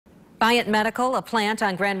Viant Medical, a plant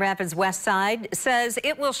on Grand Rapids West Side, says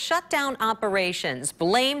it will shut down operations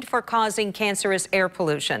blamed for causing cancerous air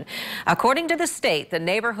pollution. According to the state, the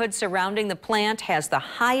neighborhood surrounding the plant has the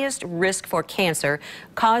highest risk for cancer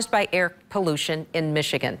caused by air pollution in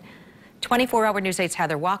Michigan. 24-Hour News 8's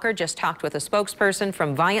Heather Walker just talked with a spokesperson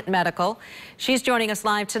from Viant Medical. She's joining us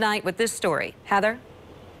live tonight with this story. Heather?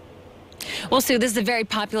 Well, Sue, this is a very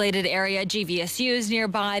populated area. GVSU is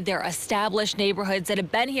nearby. There are established neighborhoods that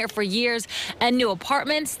have been here for years and new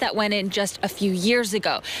apartments that went in just a few years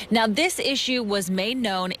ago. Now, this issue was made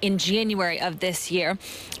known in January of this year.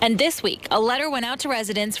 And this week, a letter went out to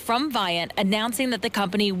residents from Viant announcing that the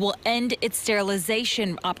company will end its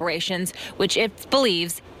sterilization operations, which it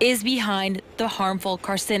believes is behind the harmful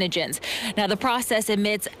carcinogens. Now, the process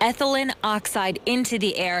emits ethylene oxide into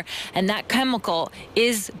the air, and that chemical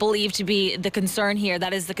is believed to be the concern here.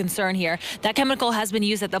 That is the concern here. That chemical has been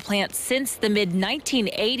used at the plant since the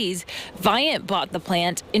mid-1980s. Viant bought the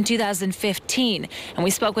plant in 2015, and we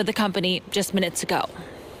spoke with the company just minutes ago.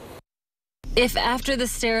 If after the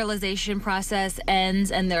sterilization process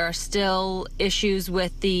ends and there are still issues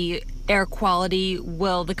with the air quality,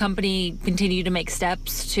 will the company continue to make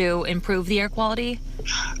steps to improve the air quality?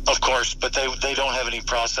 Of course, but they don't have any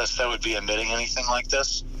process that would be emitting anything like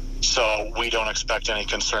this. So we don't expect any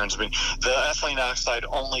concerns. I mean, the ethylene oxide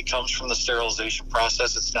only comes from the sterilization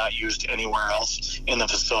process. It's not used anywhere else in the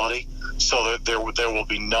facility. So there will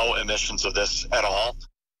be no emissions of this at all.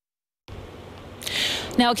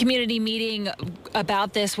 Now, a community meeting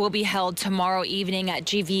about this will be held tomorrow evening at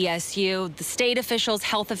GVSU. The state officials,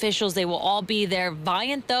 health officials, they will all be there.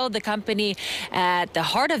 Viant, though, the company at the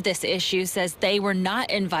heart of this issue, says they were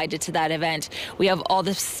not invited to that event. We have all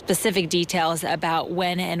the specific details about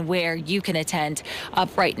when and where you can attend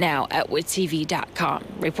up right now at WITTV.com.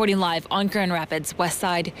 Reporting live on Grand Rapids West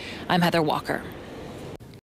Side, I'm Heather Walker.